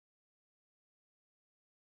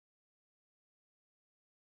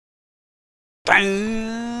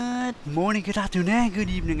Good morning, good afternoon, good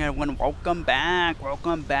evening, everyone. Welcome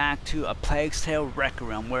back to A Plague's Tale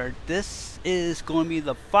Requiem, where this is going to be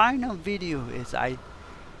the final video, is I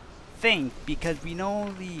think, because we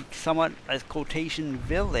know the somewhat as quotation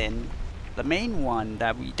villain, the main one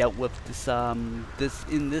that we dealt with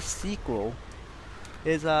this sequel,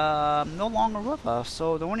 is no longer with us.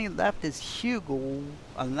 So the only left is Hugo,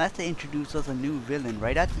 unless they introduce us a new villain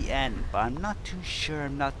right at the end. But I'm not too sure.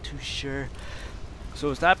 So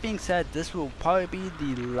with that being said, this will probably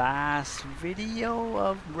be the last video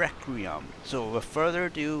of Requiem. So with further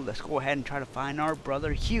ado, let's go ahead and try to find our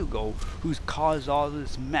brother Hugo, who's caused all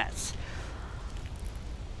this mess.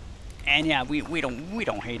 And yeah, we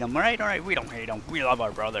don't hate him, alright, we don't hate him. We love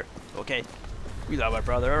our brother, okay? We love our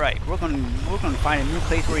brother. Alright, we're gonna find a new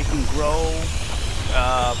place where he can grow.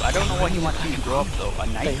 I don't know what he wants to grow up though. A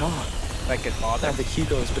knight? They are. Like his father? Now that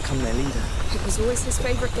Hugo has become their leader. It was always his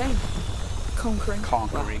favorite game. Conquering.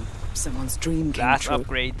 Well, someone's dream came last true.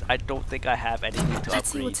 upgrade. I don't think I have anything to upgrade. Let's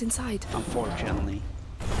see what's inside. Unfortunately.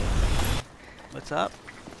 What's up?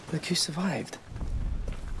 Look who survived.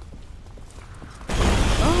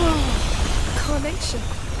 Oh, carnation.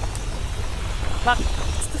 Fuck.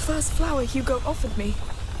 It's the first flower Hugo offered me.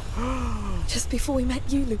 Just before we met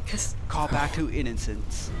you, Lucas. Call back to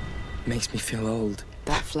innocence. Makes me feel old.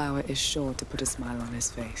 That flower is sure to put a smile on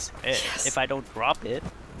his face. Yes. If I don't drop it.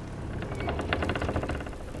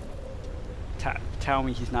 Tell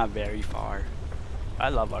me he's not very far. I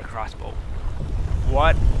love our crossbow.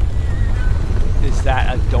 What? Is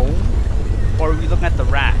that a dome? Or are we looking at the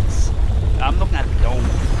rats? I'm looking at the dome.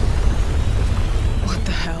 What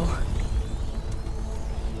the hell?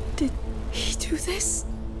 Did he do this?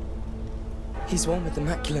 He's one with the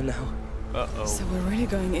macula now. Uh-oh. So we're really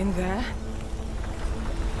going in there?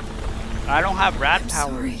 I don't have rat I'm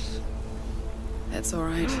powers. sorry. That's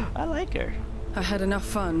alright. I like her. I had enough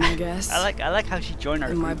fun, I guess. I like how she joined our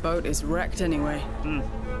And my group. boat is wrecked anyway. Mm,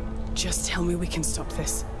 Just tell me we can stop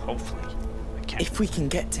this. hopefully. I can't. If we can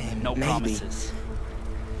get to him, No maybe. promises.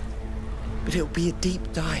 But it'll be a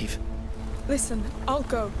deep dive. Listen, I'll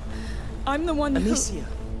go. I'm the one who... Amicia,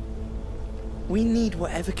 we need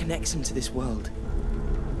whatever connects him to this world.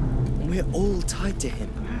 And we're all tied to him.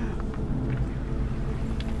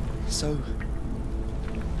 So,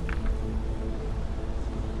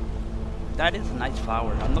 That is a nice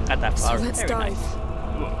flower. I'm looking at that flower. So let's Very dive.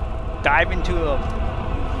 Nice. Dive into a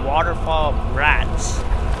waterfall of rats.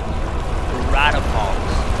 Ratafalls.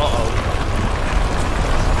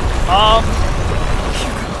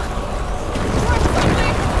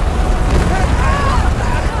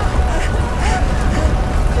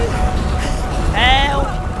 Help!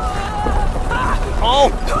 Oh!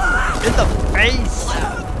 In the face!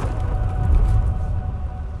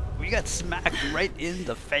 We got smacked right in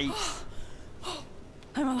the face.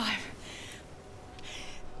 I'm alive.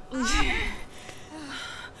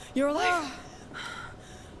 You're alive?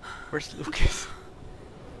 Where's Lucas?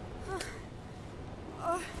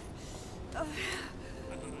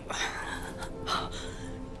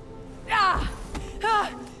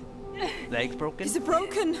 Legs broken? Is it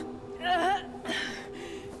broken?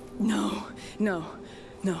 No.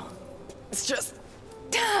 It's just...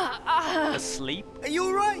 Asleep? are you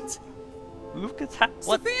alright? Lucas,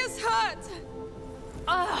 what? Sophia's hurt!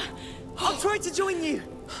 I'll try to join you.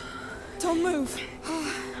 Don't move.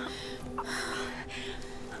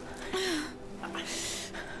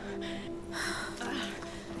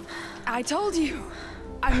 I told you.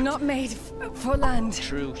 I'm not made for land.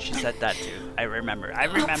 True, she said that too. I remember.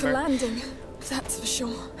 Not for landing, that's for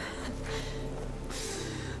sure.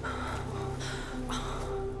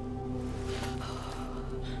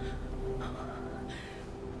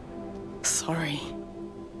 Sorry.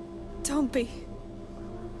 Don't be.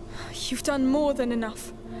 You've done more than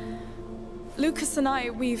enough. Lucas and I,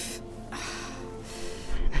 we've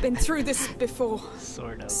been through this before.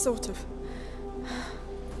 Sort of. Sort of.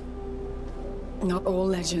 Not all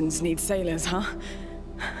legends need sailors, huh?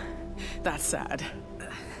 That's sad.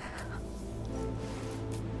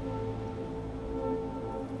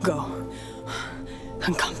 Go.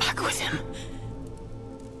 And come back with him.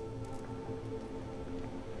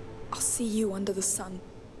 I'll see you under the sun.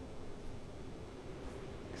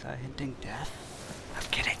 Is that hinting death? I'm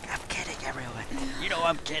kidding, everyone. You know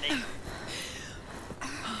I'm kidding.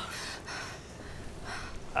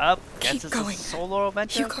 Up, guess Keep it's going. a solo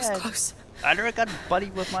adventure. Hugo's again. close. I never got buddy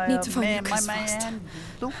with my Need to find man, Lucas my first. man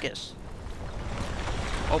Lucas.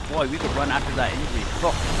 Oh boy, we could run after that injury.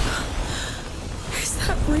 Look, Is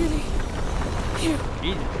that really you?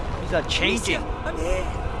 he's changing. I'm here.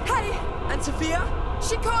 Hey! And Sophia?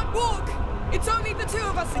 She can't walk! It's only the two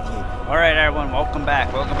of us and you. Alright, everyone, welcome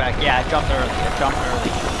back. Welcome back. Yeah, I jumped early.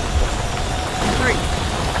 3,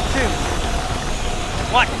 2,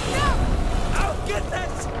 1. No! Oh,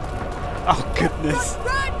 goodness! Oh, goodness.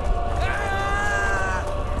 Run!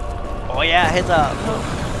 Oh, yeah, his,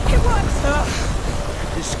 It works!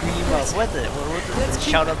 his scream of, what's it? What was it?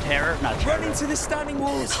 Shout of terror? Not terror. Run into the standing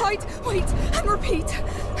walls. Hide, wait, and repeat.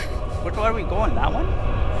 Which way are we going? That one?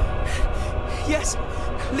 Yes,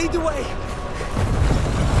 lead the way.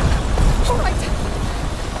 All right.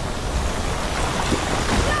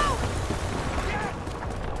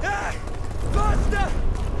 Faster!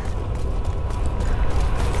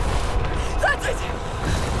 That's it.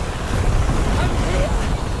 I'm here.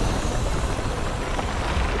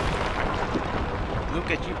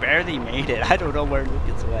 Lucas, you barely made it. I don't know where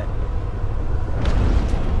Lucas went.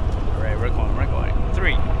 Alright, we're going.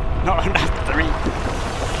 3. No, not 3.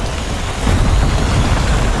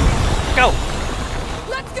 Go!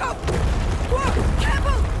 Let's go. Whoa,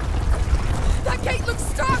 careful. That gate looks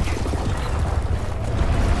stuck.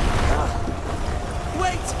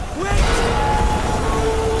 Wait!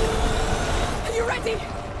 Are you ready?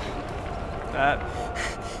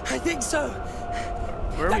 I think so.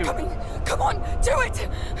 Where are They're we? coming. Come on, do it.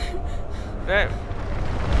 There.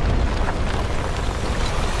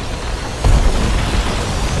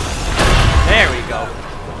 There we go.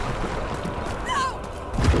 No.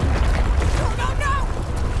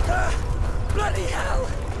 No. Bloody hell!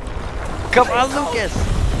 Come on, Lucas!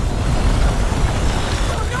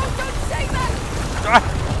 Oh, no, don't say that.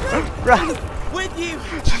 Run! With you!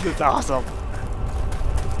 That's awesome.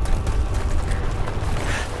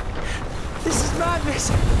 This is madness!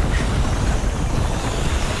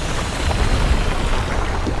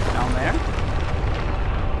 Down there?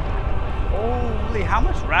 Holy, how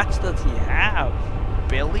much rats does he have?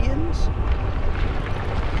 Billions?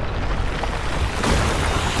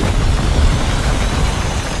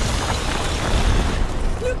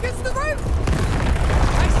 Lucas, the roof.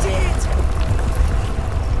 I see it!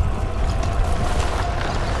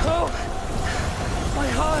 Oh! My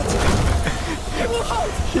heart! It will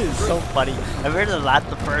hold. It's so funny. I remember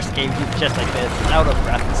the first game he was just like this, out of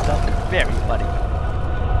breath and stuff. Very funny.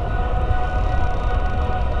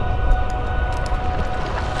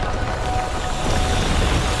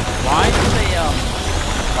 Why do they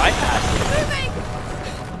bypass it? Moving.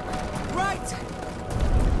 Right!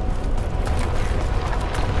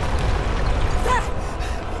 There.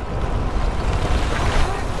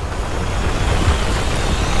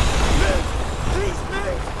 Please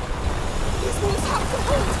move! These walls have to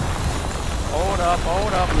hold.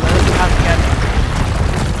 Hold up. Let us not get.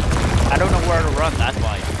 I don't know where to run, that's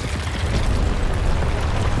why.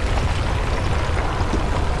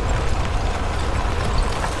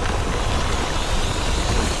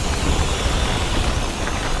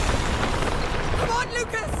 Come on,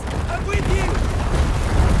 Lucas. I'm with you!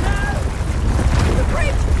 No! The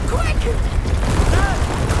bridge, quick. No!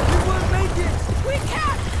 We won't make it! We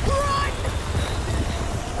can run.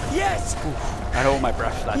 Yes! I don't hold my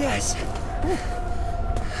breath for that Yes! time.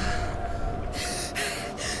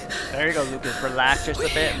 There you go, Lucas. Relax just a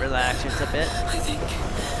bit. I think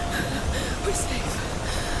we're safe.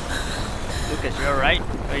 Lucas, you alright?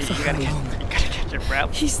 You gotta catch your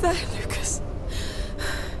breath. He's there, Lucas.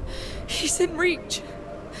 He's in reach.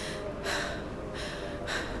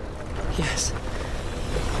 Yes.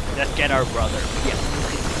 Let's get our brother. Yeah,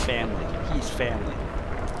 Lucas' family. He's family.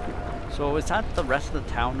 So is that the rest of the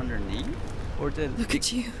town underneath? Or the Look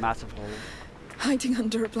at you, massive hole? hiding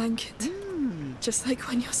under a blanket. Just like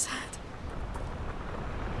when you're sad.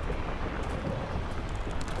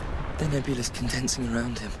 The nebula's condensing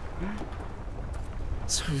around him.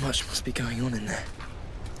 So much must be going on in there.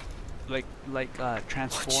 Like What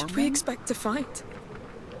transform? should we expect to find?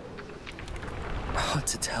 Hard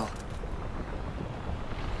to tell.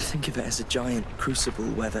 Think of it as a giant crucible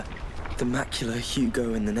where the macula,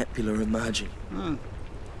 Hugo, and the nebula are merging.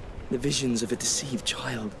 The visions of a deceived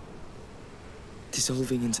child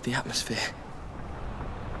dissolving into the atmosphere,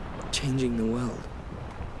 changing the world.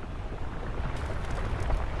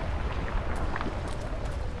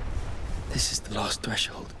 This is the last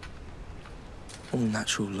threshold. All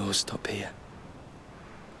natural laws stop here.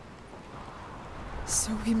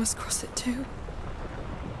 So we must cross it too.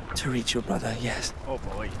 To reach your brother, yes. Oh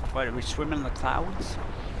boy. What, are we swimming in the clouds?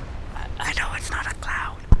 I know it's not a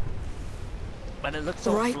cloud. But it looks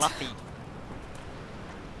so Right. fluffy.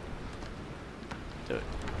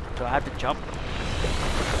 Do I have to jump?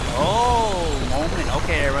 Oh, moment.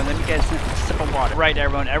 Okay, everyone, let me get a sip of water. Right,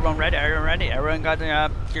 everyone ready? Everyone got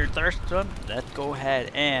your thirst done? Let's go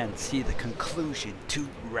ahead and see the conclusion to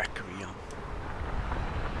Requiem.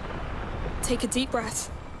 Take a deep breath.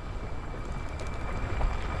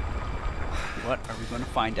 What are we going to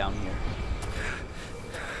find down here?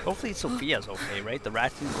 Hopefully Sophia's okay, right? The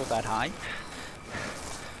rat didn't go that high.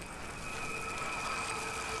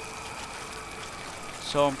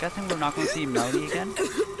 So I'm guessing we're not going to see Melody again.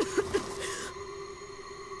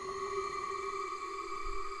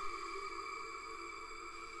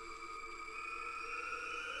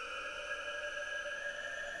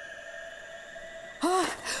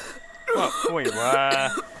 Oh, wait,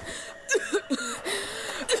 what?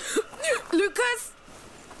 Lucas!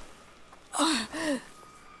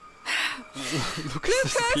 Lucas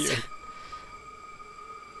disappeared.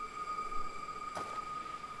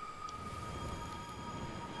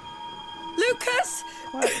 Lucas!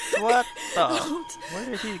 What the? Where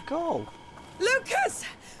did he go? Lucas!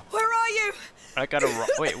 Where are you? I gotta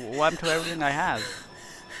wait, what happened to everything I have?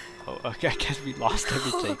 Oh, okay, I guess we lost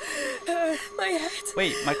everything. My head.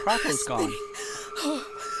 Wait, my crackle's gone.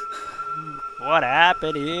 What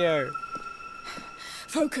happened here?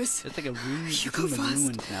 Focus. It's like a ruin. It's You go in the fast.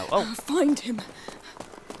 ruins now. Oh, Find him.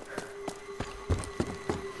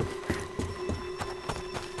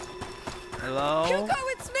 hello? Hugo,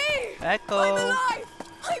 it's me! Echo. I'm alive!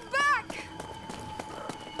 I'm back!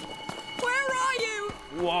 Where are you?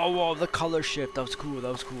 Whoa, whoa, the color shift. That was cool,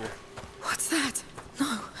 that was cool. What's that?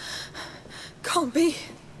 No. Can't be.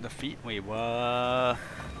 The feet, wait, what?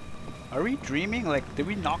 Are we dreaming? Like, did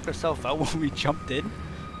we knock ourselves out when we jumped in?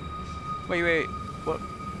 Wait, what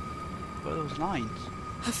are those lines?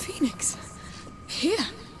 A phoenix. Here.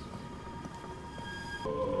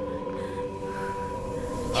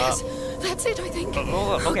 Yes, that's it, I think.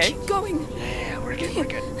 Oh, okay. Keep going. Yeah, we're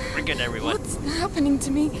good, everyone. What's happening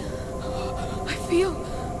to me? I feel...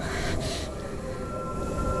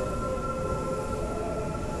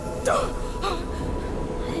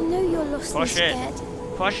 I know you're lost and Push it.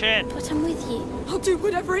 scared, Push it. but I'm with you. I'll do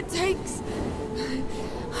whatever it takes.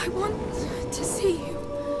 I want to see you.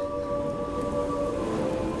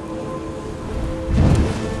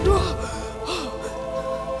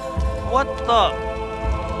 What the?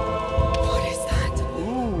 What is that?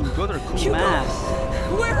 Ooh, those are cool Hugo.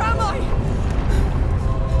 masks. Where am I?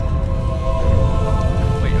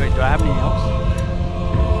 Wait, do I have any else?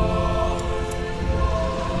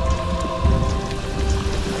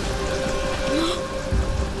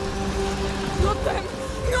 Not them.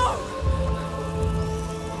 No.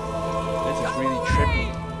 This is really trippy.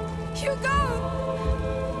 Hugo.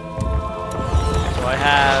 So I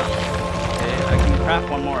have... Okay, I can craft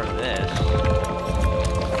one more of this.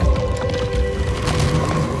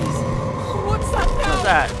 What's that now? What's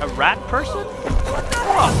that? A rat person? What the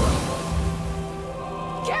hell?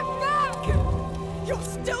 Get back! You're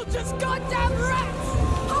still just goddamn rats!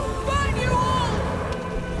 I'll burn you all!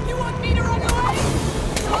 You want me to run away?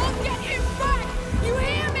 I'll get you back! You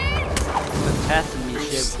hear me? The test and me I've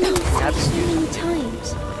shit. seen you We have fight to so do many something. times.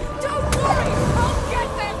 Don't worry! I'll get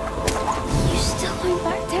them! You still won't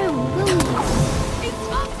back down, will you? It's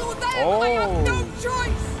us or them! I have no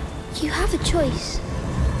choice! You have a choice,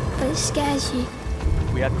 but it scares you.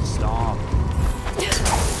 We have to stop.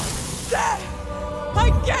 There! I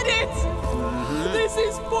get it! This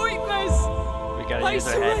is pointless! We gotta I use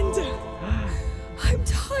our head. surrender! I'm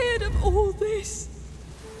tired of all this.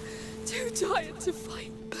 Too tired to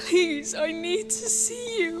fight. Please, I need to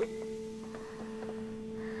see you.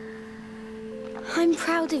 I'm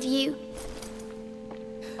proud of you.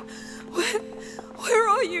 Where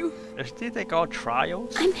are you? Is these like all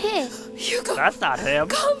trials? I'm here. Hugo! That's not him.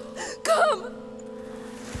 Come!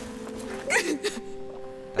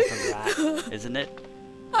 That's a rat, isn't it?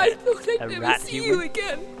 I thought I'd A never rat see human? you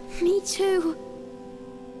again. Me too.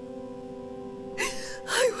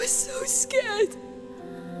 I was so scared.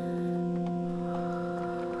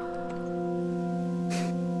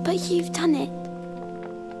 But you've done it.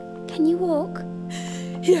 Can you walk?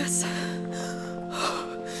 Yes.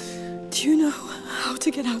 Do you know how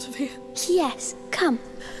to get out of here? Yes. Come.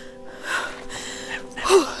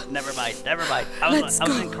 Never mind. I was Let's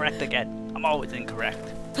go. incorrect again. I'm always incorrect.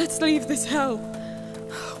 Let's leave this hell.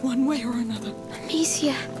 One way or another.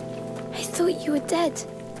 Amicia, I thought you were dead.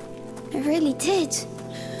 I really did.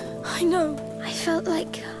 I know. I felt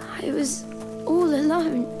like I was all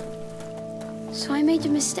alone. So I made a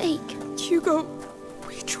mistake. Hugo,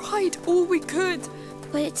 we tried all we could.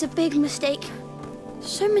 But it's a big mistake.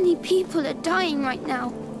 So many people are dying right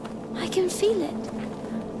now. I can feel it.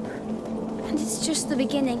 And it's just the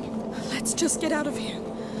beginning. Let's just get out of here.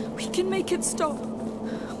 We can make it stop.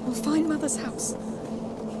 We'll find Mother's house.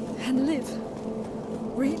 And live.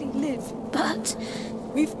 Really live. But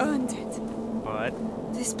We've earned it. But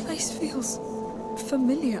This place feels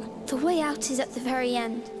familiar. The way out is at the very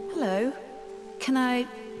end. Hello. Can I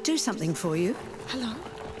do something for you? Hello?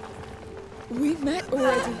 We met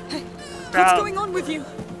already. Hey, what's going on with you?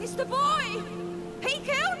 It's the boy! He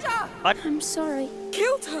killed her! I'm sorry.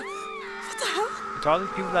 Killed her? What the hell? It's all these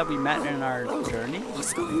people that we met in our journey.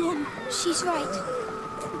 What's going on? She's right.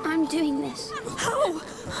 I'm doing this. How?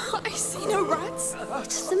 I see no rats.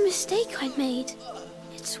 It's the mistake I made.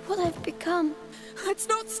 It's what I've become. Let's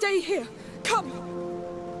not stay here. Come.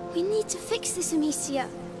 We need to fix this, Amicia.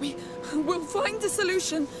 We'll find a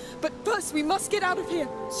solution, but first we must get out of here.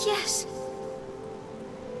 Yes.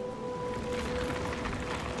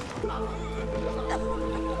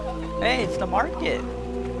 Hey, it's the market.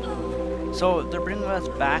 So they're bringing us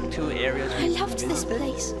back to areas I we loved this visited.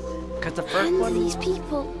 place. Because the first And one these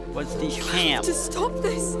people. was the You camp. have to stop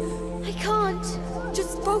this. I can't.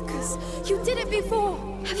 Just focus. You did it before.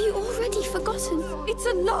 Have you already forgotten? It's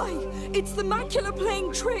a lie. It's the macula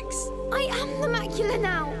playing tricks. I am the macula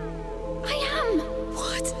now. I am.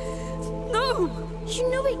 What? No. You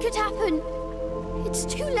knew it could happen. It's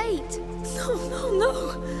too late.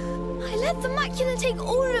 No. I let the macula take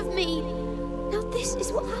all of me. Now this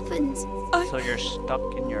is what happens. So you're stuck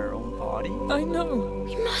in your own body? I know.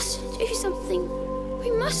 We must do something. We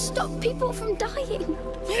must stop people from dying.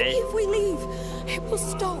 Maybe if we leave, it will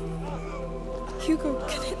stop. Hugo,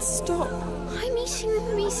 can it stop? I'm eating them,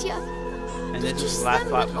 Amicia. And this is Just the last them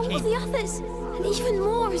spot and we all came. the others. And even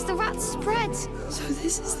more as the rats spread. So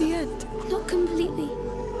this is the end. Not completely.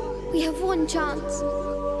 We have one chance.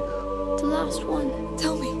 The last one.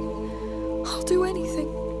 Tell me. I'll do anything.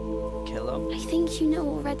 Kill him. I think you know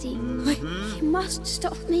already. You must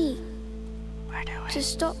stop me Where do to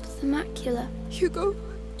stop the macula. Hugo,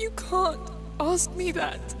 you can't ask me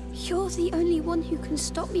that. You're the only one who can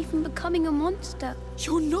stop me from becoming a monster.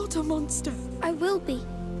 You're not a monster. I will be.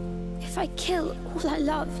 If I kill all I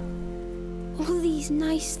love. All these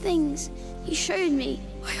nice things you showed me.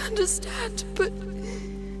 I understand, but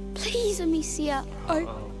Please, Amicia.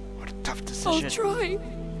 What a tough decision. I'll try.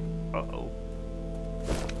 Uh-oh.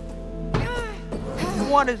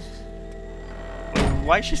 What is...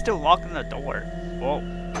 Why is she still locking the door? Oh.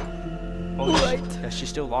 Right. Yeah, she's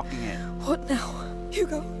still locking it. What now?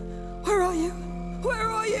 Hugo, where are you? Where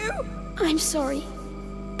are you? I'm sorry,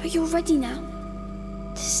 but you're ready now.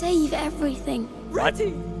 To save everything.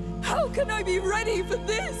 Ready? How can I be ready for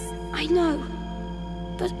this? I know,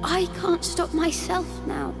 but I can't stop myself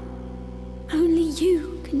now. Only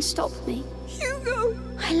you can stop me. Hugo!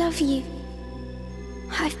 I love you.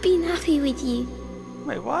 I've been happy with you.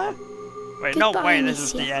 Wait, what? Wait, no Goodbye, way, this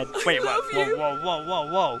is the Amicia. end. Wait, love what? you.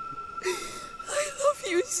 Whoa. I love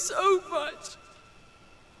you so much.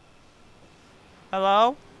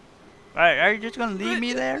 Hello? Are you just gonna leave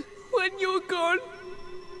me there? When you're gone,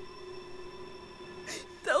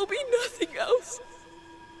 there'll be nothing else.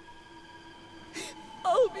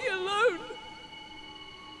 I'll be alone.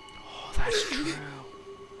 Oh, that's true.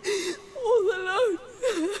 All alone.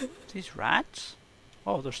 These rats?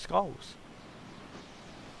 Oh, they're skulls.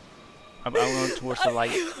 I'm going towards the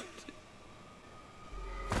light.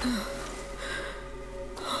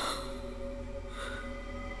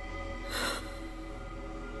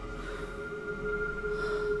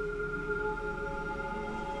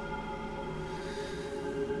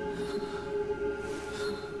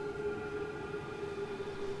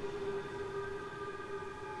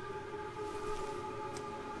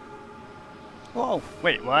 Whoa,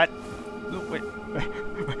 wait, what? Look, wait,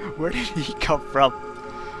 where did he come from?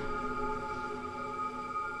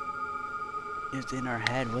 It's in our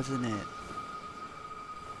head, wasn't it?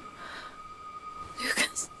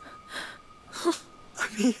 Lucas.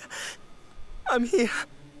 I'm here.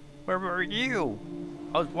 Where were you?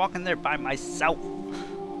 I was walking there by myself.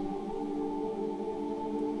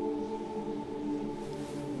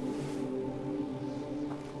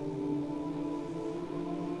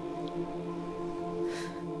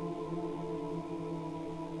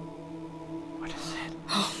 What is it?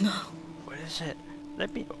 Oh no. What is it?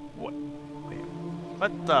 Let me... What? Wait.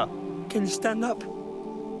 What the? Can you stand up?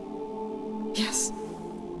 Yes.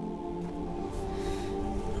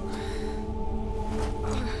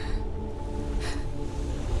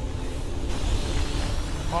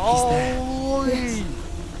 Holy!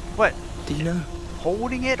 What? Do you know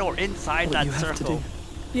Holding it or inside what that you have to circle? do?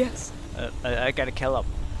 Yes. I gotta kill him.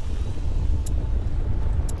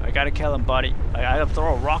 I gotta kill him, buddy. I gotta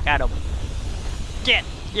throw a rock at him. Get!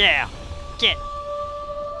 Yeah! Get!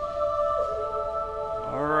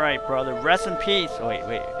 Alright, brother. Rest in peace. Oh,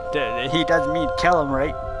 wait. He doesn't mean kill him,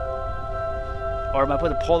 right? Or am I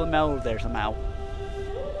supposed to pull him out over there somehow?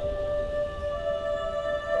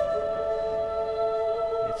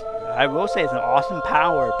 I will say it's an awesome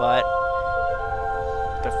power, but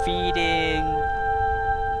the feeding,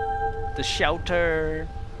 the shelter,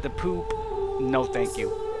 the poop, no thank you.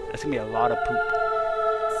 That's gonna be a lot of poop.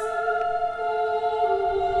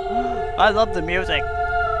 I love the music.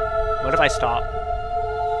 What if I stop?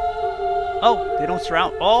 Oh, they don't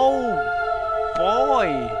surround. Oh,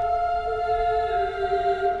 boy.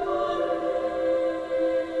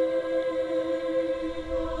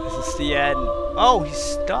 This is the end. Oh, he's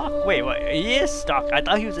stuck. Wait, he is stuck. I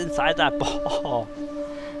thought he was inside that ball.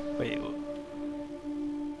 Wait.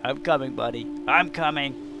 I'm coming, buddy. I'm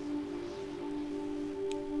coming.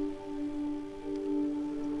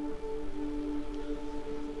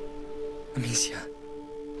 Amicia,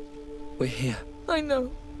 we're here. I know.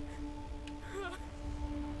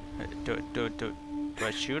 Do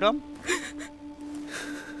I shoot him?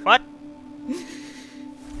 What?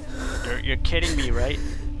 You're kidding me, right?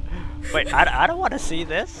 Wait, I don't want to see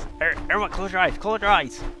this. Everyone, close your eyes. Close your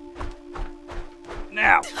eyes.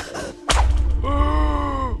 Now.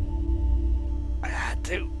 I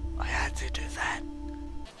had to do that.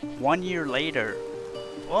 1 year later.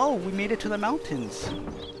 Oh, we made it to the mountains.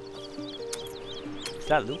 Is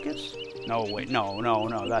that Lucas? No, wait, no,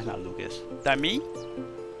 that's not Lucas. Is that me?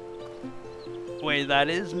 Wait, that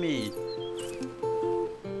is me.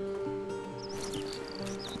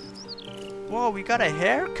 Whoa, we got a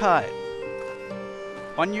haircut.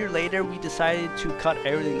 1 year later, we decided to cut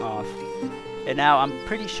everything off. And now I'm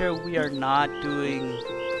pretty sure we are not doing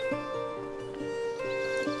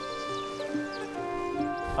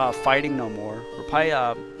fighting no more. We're probably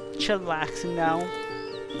chillaxing now.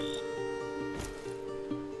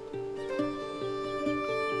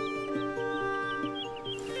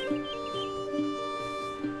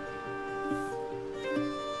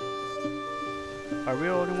 Are we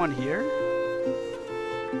the only one here?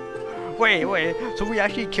 Wait, so we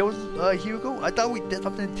actually killed Hugo? I thought we did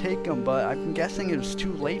something to take him, but I'm guessing it was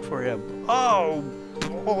too late for him. Oh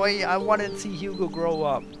boy, I wanted to see Hugo grow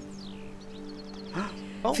up.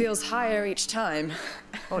 Oh. Feels higher each time.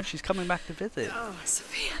 Oh, she's coming back to visit. Oh,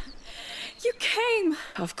 Sophia, you came!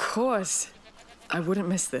 Of course. I wouldn't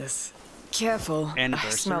miss this. Careful. I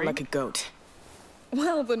smell like a goat.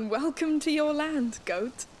 Well, then welcome to your land,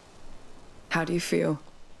 goat. How do you feel?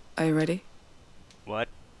 Are you ready? What?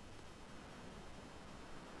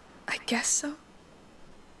 I guess so.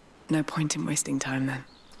 No point in wasting time then.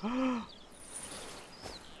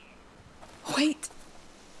 Wait!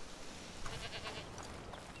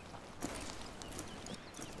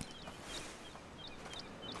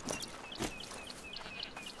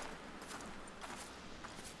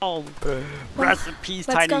 Oh, rest in peace,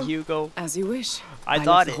 Tiny go. Hugo. As you wish. I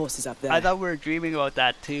thought the horses up there. I thought we were dreaming about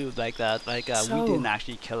that too, like that. Like So, we didn't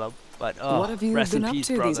actually kill him, but oh, what have you rest been in up peace,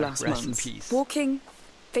 to brother. these last Rest months? in peace. Walking,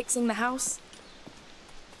 fixing the house,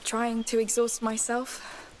 trying to exhaust myself.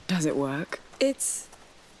 Does it work? It's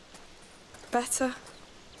better.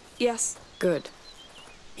 Yes, Good.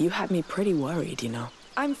 You had me pretty worried, you know.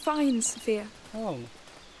 I'm fine, Sophia. Oh,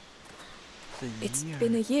 It's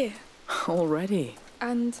been a year. Already.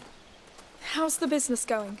 And how's the business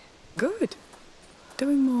going? Good.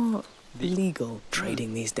 Doing more legal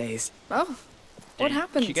trading these days. Oh, what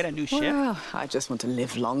happened? Did you get a new ship? Well, I just want to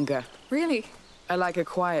live longer. Really? I like a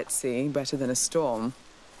quiet sea better than a storm.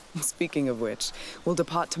 Speaking of which, we'll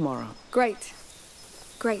depart tomorrow. Great.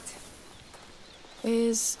 Great.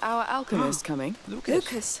 Is our alchemist coming?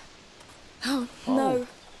 Lucas. Oh, no.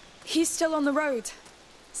 He's still on the road.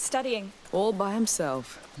 Studying. All by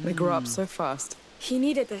himself. They grow up so fast. He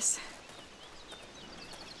needed this.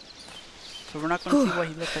 So we're not going to see what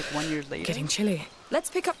he looks like 1 year later. Getting chilly.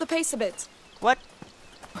 Let's pick up the pace a bit. What?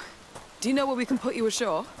 Do you know where we can put you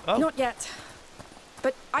ashore? Oh. Not yet.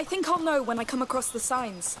 But I think I'll know when I come across the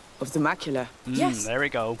signs. Of the macula. Yes. There we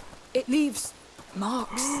go. It leaves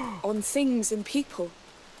marks on things and people.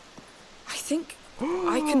 I think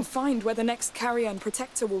I can find where the next carrier and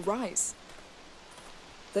protector will rise.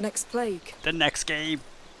 The next plague. The next game.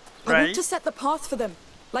 I Right? want to set the path for them,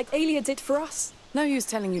 like Alia did for us. No use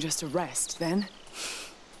telling you just to rest, then.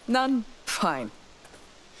 None. Fine.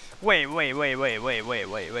 Wait.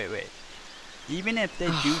 Even if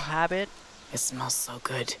they do have it, It smells so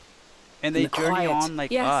good. and they And the journey quiet. on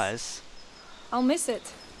like Yes. us, I'll miss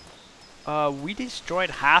it. we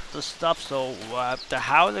destroyed half the stuff, so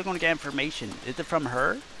how are they going to get information? Is it from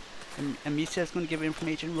her? And Amicia's going to give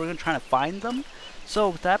information. We're going to try to find them. So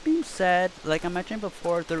with that being said, like I mentioned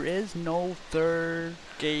before, there is no third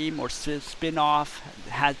game or spin-off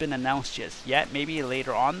has been announced just yet. Maybe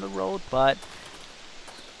later on the road, but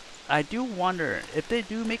I do wonder if they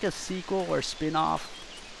do make a sequel or spin-off.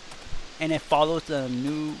 and it follows a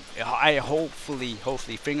new, I hopefully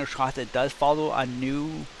fingers crossed, it does follow a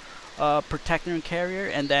new protector and carrier,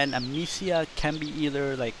 and then Amicia can be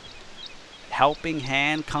either like helping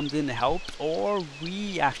hand comes in to help, or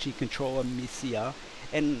we actually control Amicia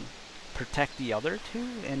and protect the other two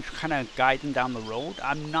and kind of guide them down the road.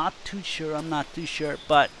 I'm not too sure,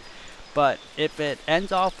 but if it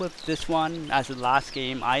ends off with this one as the last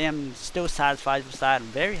game, I am still satisfied with that. I'm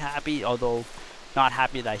very happy, although not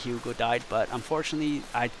happy that Hugo died, but unfortunately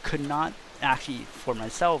I could not actually, for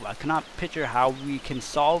myself, I cannot picture how we can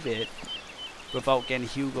solve it without getting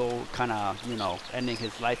Hugo kind of, you know, ending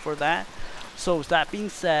his life for that. So with that being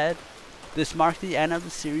said, this marks the end of the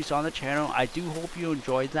series on the channel. I do hope you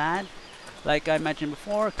enjoyed that. Like I mentioned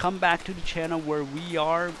before, come back to the channel where we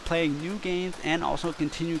are playing new games and also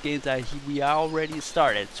continue games that we already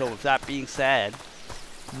started. So with that being said,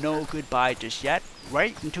 no goodbye just yet.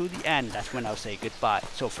 Right until the end, that's when I'll say goodbye.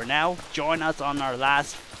 So for now, join us on our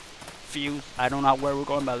last few, I don't know where we're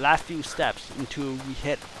going, but last few steps until we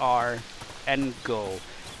hit our end goal.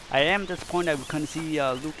 I am disappointed we couldn't see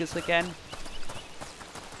Lucas again.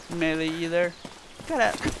 Melee either.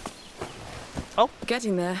 Oh,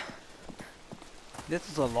 getting there. This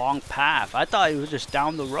is a long path. I thought it was just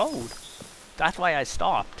down the road. That's why I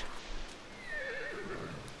stopped.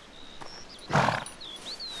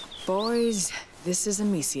 Boys, this is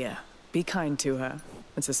Amicia. Be kind to her.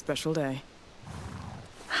 It's a special day.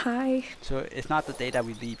 Hi. So it's not the day that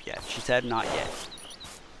we leave yet. She said not yet.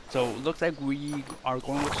 So it looks like we are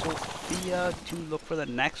going with Sophia to look for the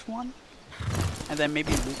next one. And then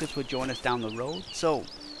maybe Lucas would join us down the road. So,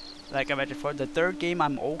 like I mentioned before, the third game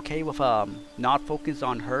I'm okay with not focus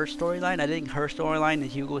on her storyline. I think her storyline and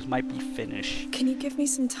Hugo's might be finished. Can you give me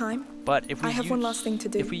some time? But if we I have one last thing to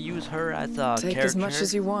do. If we use her as a Take character, as much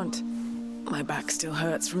as you want. My back still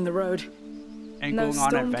hurts from the road. And no going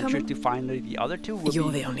on adventures coming? to find the other two would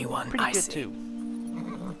You're be the only one. pretty I good see.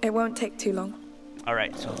 too. It won't take too long.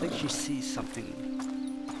 Alright, so I think she sees something.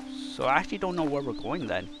 So I actually don't know where we're going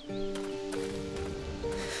then.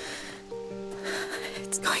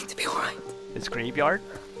 It's going to be alright. His graveyard?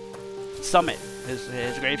 Summit.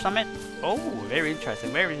 His grave summit? Oh, very interesting,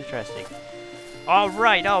 very interesting.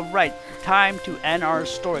 Alright, time to end our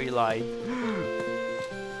storyline.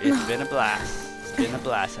 It's been a blast. It's been a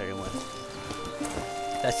blast, everyone.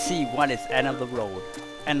 Let's see what is end of the road.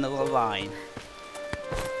 End of the line.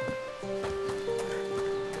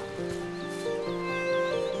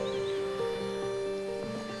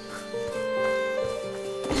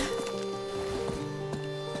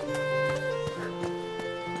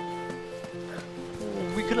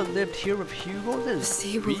 We could have lived here with Hugo. This The is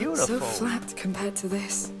sea will beautiful. look so flat compared to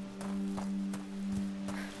this.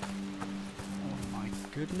 Oh my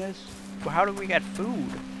goodness. Well, how do we get food?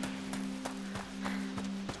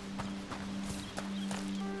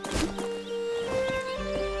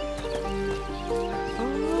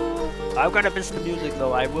 I'm gonna miss the music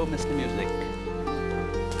though. I will miss the music.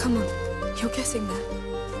 Come on, you're getting there.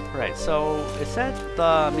 Right, so it said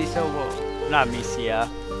the Amicia will, not Amicia,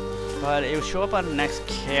 but it will show up on the next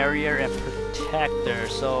carrier and protector.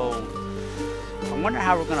 So I wonder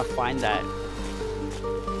how we're gonna find that.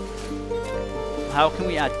 How can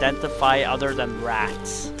we identify other than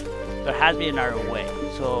rats? There has to be another way.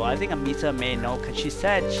 So I think Amicia may know, because she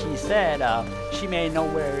said she may know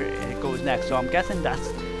where it goes next. So I'm guessing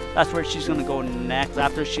that's where she's gonna go next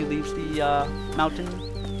after she leaves the mountain.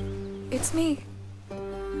 It's me.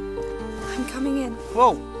 I'm coming in.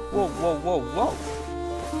 Whoa, whoa, whoa, whoa, whoa.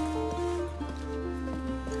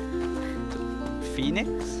 Phoenix?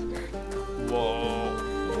 Whoa,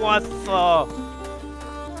 what the?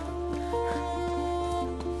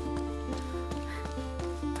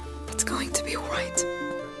 It's going to be alright.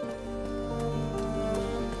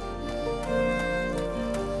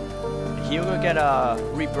 Hugo get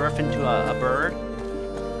rebirth into a bird?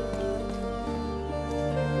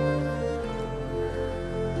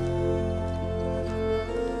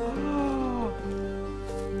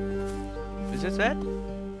 Is this it?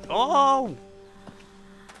 Oh!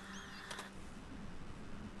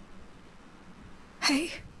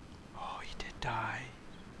 Hey. Oh, he did die.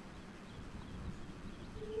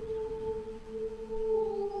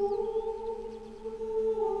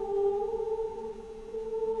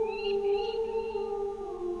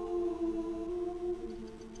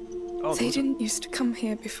 Oh, They didn't used to come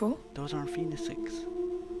here before. Those aren't phoenixes.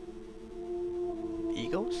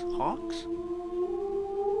 Eagles? Hawks?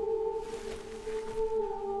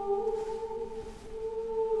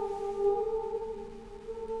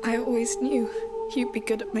 I always knew you'd be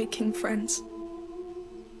good at making friends.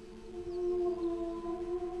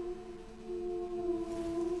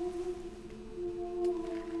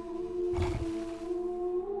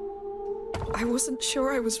 wasn't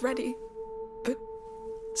sure I was ready, but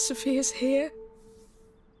Sophia's here.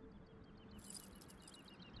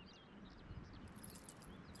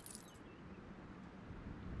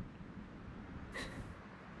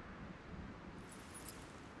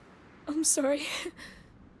 I'm sorry.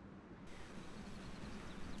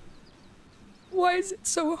 Why is it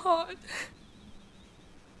so hard?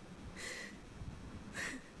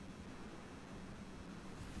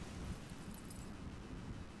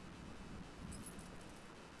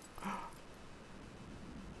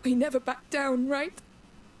 We never backed down, right?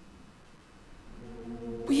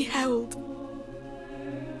 We held.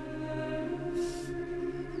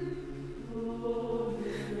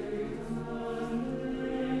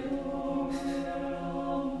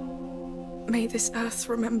 May this earth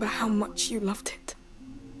remember how much you loved it.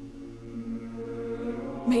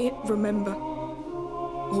 May it remember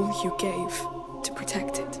all you gave to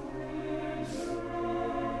protect it.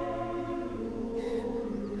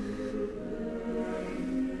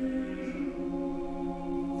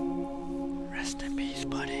 Rest in peace,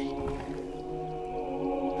 buddy.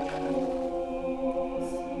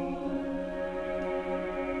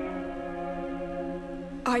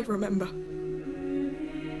 I remember.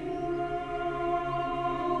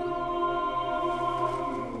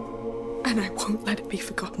 And I won't let it be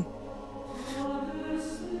forgotten.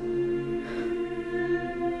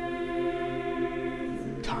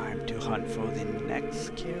 Time to hunt for the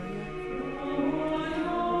next carrier.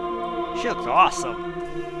 She looks awesome.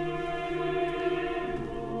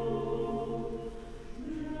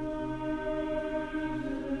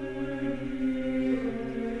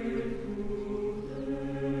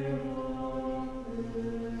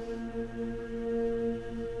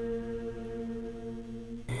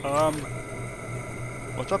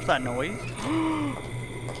 What's up with that noise?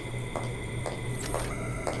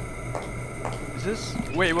 Is this?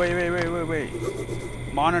 Wait.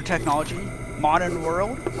 Modern technology? Modern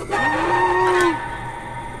world?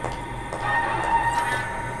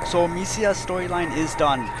 So Amicia's storyline is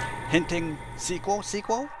done. Hinting sequel?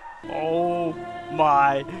 Oh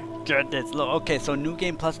my goodness. Look, okay, so New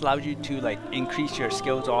Game Plus allows you to like increase your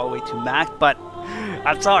skills all the way to max, but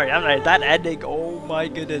I'm sorry, that ending, oh my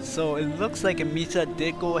goodness. So it looks like Amicia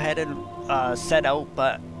did go ahead and set out,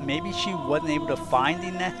 but maybe she wasn't able to find the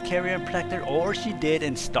next carrier and protect it, or she did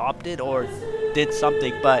and stopped it, or did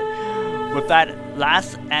something. But with that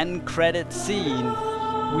last end credit scene,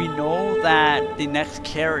 we know that the next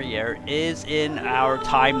carrier is in our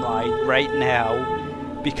timeline right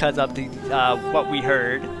now because of the what we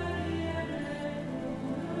heard.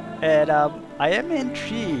 And I am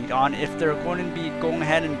intrigued on if they're going to be going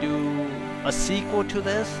ahead and do a sequel to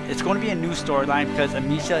this. It's going to be a new storyline because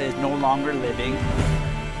Amicia is no longer living.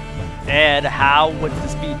 And how would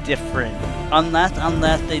this be different?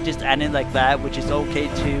 Unless they just end it like that, which is okay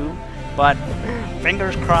too. But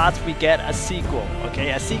fingers crossed we get a sequel,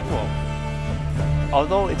 okay? A sequel.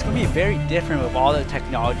 Although it's going to be very different with all the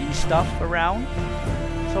technology stuff around.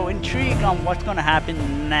 So intrigued on what's going to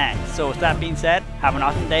happen next. So with that being said, have an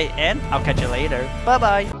awesome day and I'll catch you later. Bye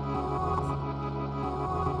bye.